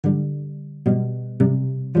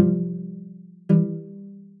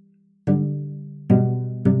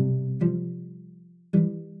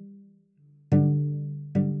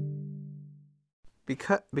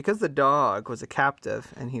Because the dog was a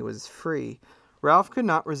captive and he was free, Ralph could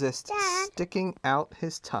not resist sticking out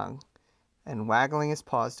his tongue and waggling his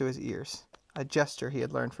paws to his ears, a gesture he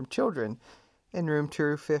had learned from children in room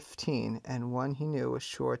 215, and one he knew was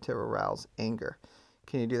sure to arouse anger.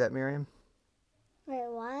 Can you do that, Miriam? Wait,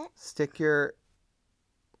 what? Stick your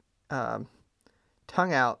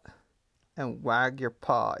tongue out and wag your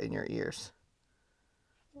paw in your ears.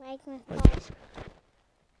 Wag my paws.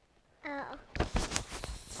 Oh.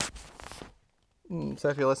 So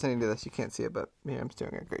if you're listening to this, you can't see it, but Miriam's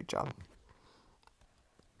doing a great job.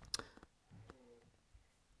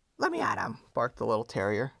 Let me at him, barked the little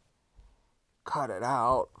terrier. Cut it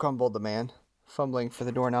out, grumbled the man, fumbling for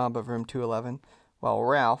the doorknob of room 211, while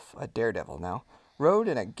Ralph, a daredevil now, rode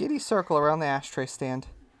in a giddy circle around the ashtray stand.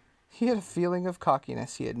 He had a feeling of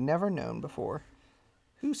cockiness he had never known before.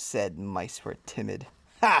 Who said mice were timid?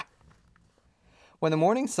 Ha! When the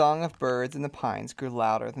morning song of birds in the pines grew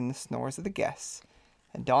louder than the snores of the guests,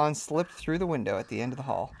 and dawn slipped through the window at the end of the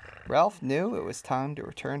hall, Ralph knew it was time to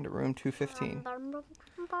return to room 215.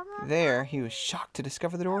 There, he was shocked to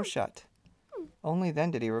discover the door shut. Only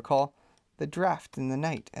then did he recall the draft in the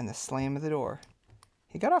night and the slam of the door.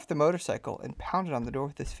 He got off the motorcycle and pounded on the door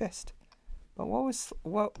with his fist. But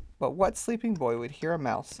what sleeping boy would hear a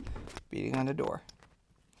mouse beating on the door?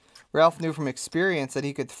 Ralph knew from experience that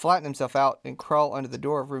he could flatten himself out and crawl under the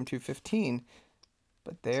door of room 215,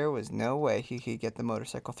 but there was no way he could get the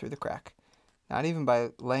motorcycle through the crack, not even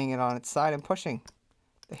by laying it on its side and pushing.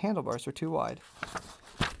 The handlebars were too wide.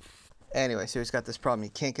 Anyway, so he's got this problem. He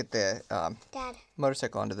can't get the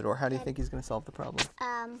motorcycle under the door. How do you think he's going to solve the problem?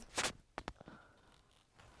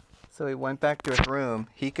 So he went back to his room.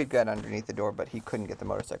 He could get underneath the door, but he couldn't get the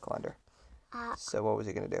motorcycle under. So what was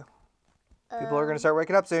he going to do? People are going to start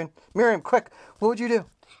waking up soon. Miriam, quick, what would you do?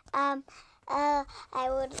 I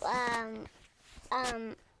would,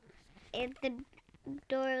 if the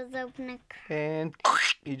door was open, And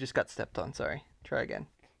you just got stepped on, sorry. Try again.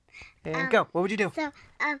 And go. What would you do?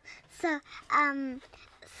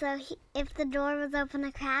 If the door was open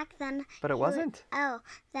a crack, then... But it wasn't.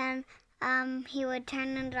 Then he would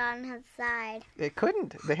turn it on his side. It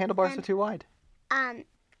couldn't. The handlebars were too wide.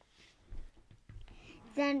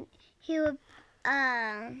 Then he would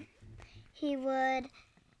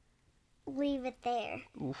leave it there.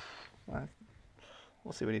 Oof.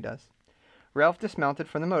 We'll see what he does. Ralph dismounted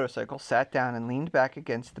from the motorcycle, sat down, and leaned back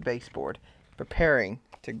against the baseboard, preparing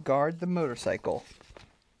to guard the motorcycle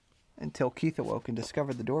until Keith awoke and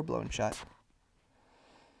discovered the door blown shut.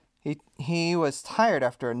 He was tired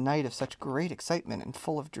after a night of such great excitement and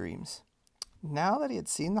full of dreams. Now that he had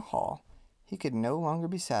seen the hall, he could no longer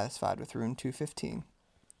be satisfied with room 215.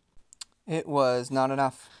 It was not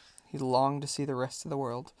enough. He longed to see the rest of the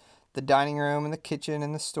world. The dining room and the kitchen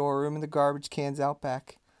and the storeroom and the garbage cans out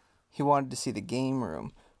back. He wanted to see the game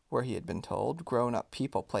room, where he had been told grown-up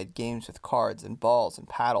people played games with cards and balls and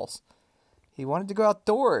paddles. He wanted to go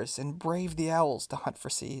outdoors and brave the owls to hunt for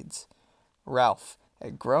seeds. Ralph,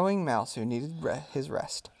 a growing mouse who needed his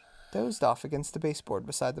rest, dozed off against the baseboard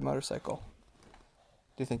beside the motorcycle.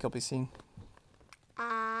 Do you think he'll be seen?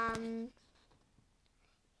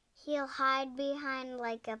 He'll hide behind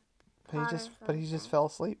like a pot But he just fell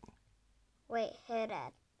asleep. Wait, who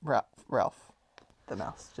did? Ralph, the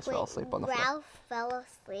mouse, fell asleep on the floor. Ralph fell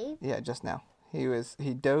asleep? Yeah, just now. He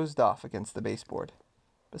dozed off against the baseboard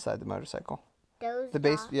beside the motorcycle. Dozed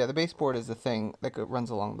off? Yeah, the baseboard is the thing that runs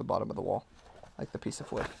along the bottom of the wall, like the piece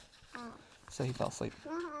of wood. Oh. So he fell asleep.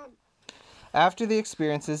 After the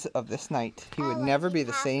experiences of this night, he would never be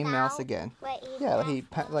the same mouse again. Wait, he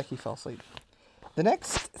fell asleep. The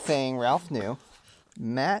next thing Ralph knew,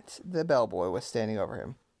 Matt the bellboy was standing over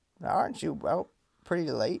him. "Aren't you out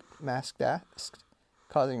pretty late?" Mask asked,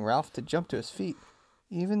 causing Ralph to jump to his feet,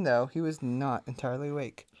 even though he was not entirely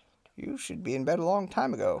awake. "You should be in bed a long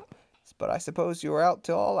time ago, but I suppose you were out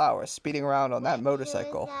till all hours, speeding around on that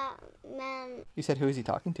motorcycle." Who is that man? You said, who is he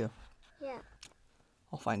talking to? Yeah.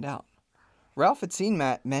 I'll find out. Ralph had seen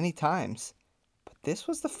Matt many times, but this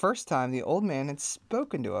was the first time the old man had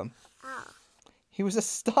spoken to him. Oh. He was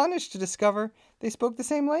astonished to discover they spoke the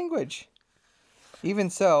same language. Even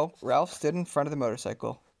so, Ralph stood in front of the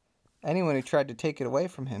motorcycle. Anyone who tried to take it away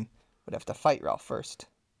from him would have to fight Ralph first.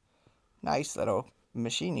 "Nice little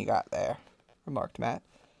machine you got there," remarked Matt.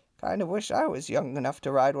 "Kind of wish I was young enough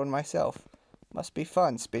to ride one myself. Must be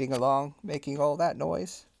fun speeding along, making all that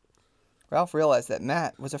noise." Ralph realized that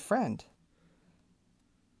Matt was a friend.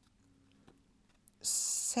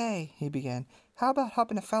 "Say," he began, "how about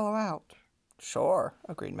helping a fellow out?" "Sure,"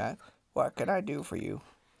 agreed Matt. "What can I do for you?"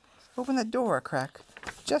 "Open the door a crack,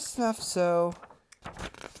 just enough so..."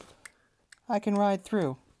 I can ride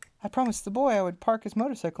through. I promised the boy I would park his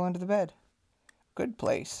motorcycle under the bed. Good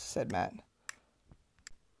place, said Matt.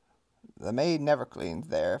 The maid never cleans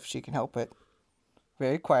there if she can help it.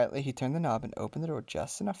 Very quietly, he turned the knob and opened the door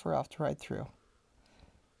just enough for Ralph to ride through.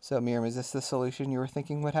 So, Miriam, is this the solution you were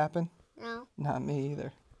thinking would happen? No. Not me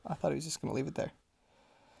either. I thought he was just going to leave it there.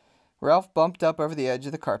 Ralph bumped up over the edge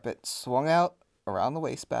of the carpet, swung out around the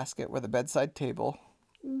wastebasket where the bedside table...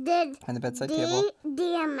 Did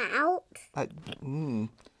DM out?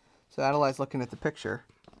 So Adelai's looking at the picture.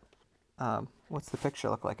 What's the picture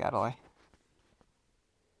look like, Adelaide?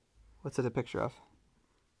 What's it a picture of?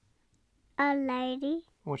 A lady.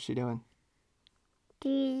 What's she doing?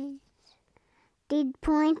 Did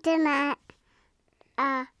pointing at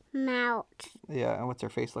a mouth. Yeah, and what's her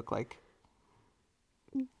face look like?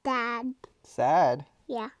 Dad. Sad?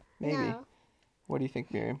 Yeah. Maybe. No. What do you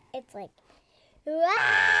think, Miriam? It's like,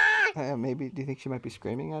 Maybe. Do you think she might be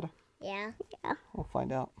screaming at her? Yeah. We'll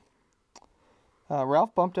find out.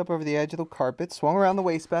 Ralph bumped up over the edge of the carpet, swung around the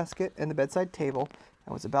wastebasket and the bedside table,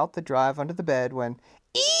 and was about to drive under the bed when,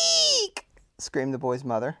 "Eek!" screamed the boy's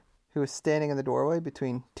mother, who was standing in the doorway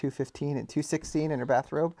between 2:15 and 2:16 in her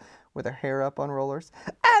bathrobe, with her hair up on rollers.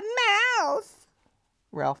 A mouse!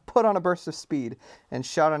 Ralph put on a burst of speed and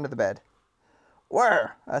shot under the bed.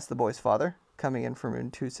 Where? Asked the boy's father, coming in from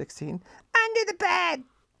room 216. Under the bed!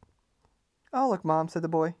 Oh, look, Mom, said the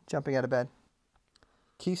boy, jumping out of bed.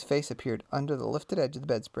 Keith's face appeared under the lifted edge of the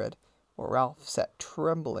bedspread, where Ralph sat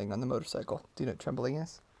trembling on the motorcycle. Do you know what trembling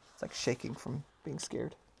is? It's like shaking from being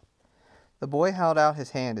scared. The boy held out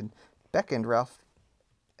his hand and beckoned Ralph.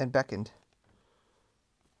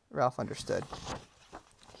 Ralph understood.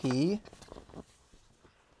 He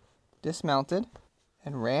dismounted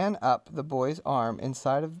and ran up the boy's arm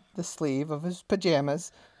inside of the sleeve of his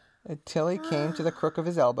pajamas until he came to the crook of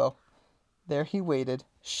his elbow. There he waited,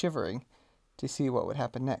 shivering, to see what would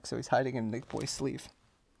happen next. So he's hiding in the boy's sleeve.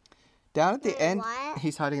 Down at the end,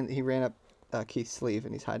 he's hiding. He ran up Keith's sleeve,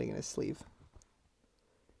 and he's hiding in his sleeve.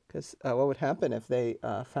 Because what would happen if they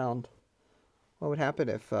found? What would happen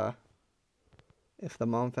if the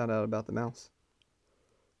mom found out about the mouse?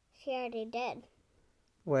 She already did.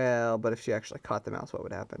 Well, but if she actually caught the mouse, what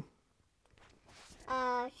would happen?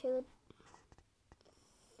 She would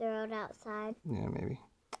throw it outside. Yeah, maybe.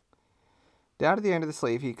 Down at the end of the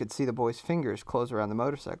sleeve, he could see the boy's fingers close around the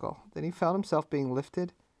motorcycle. Then he felt himself being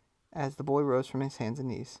lifted as the boy rose from his hands and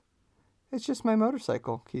knees. It's just my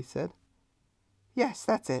motorcycle, Keith said. Yes,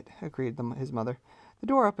 that's it, agreed his mother. The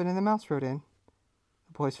door opened and the mouse rode in.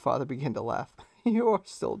 The boy's father began to laugh. You're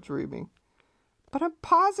still dreaming. But I'm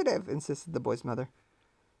positive, insisted the boy's mother.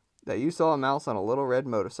 That you saw a mouse on a little red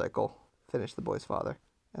motorcycle, finished the boy's father,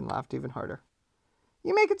 and laughed even harder.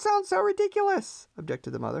 You make it sound so ridiculous,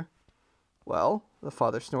 objected the mother. Well, the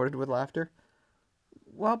father snorted with laughter.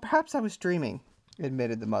 Well, perhaps I was dreaming,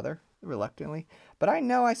 admitted the mother, reluctantly. But I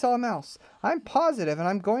know I saw a mouse. I'm positive, and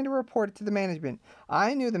I'm going to report it to the management.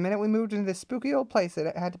 I knew the minute we moved into this spooky old place that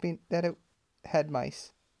it had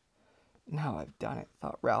mice. Now I've done it,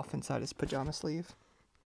 thought Ralph inside his pajama sleeve.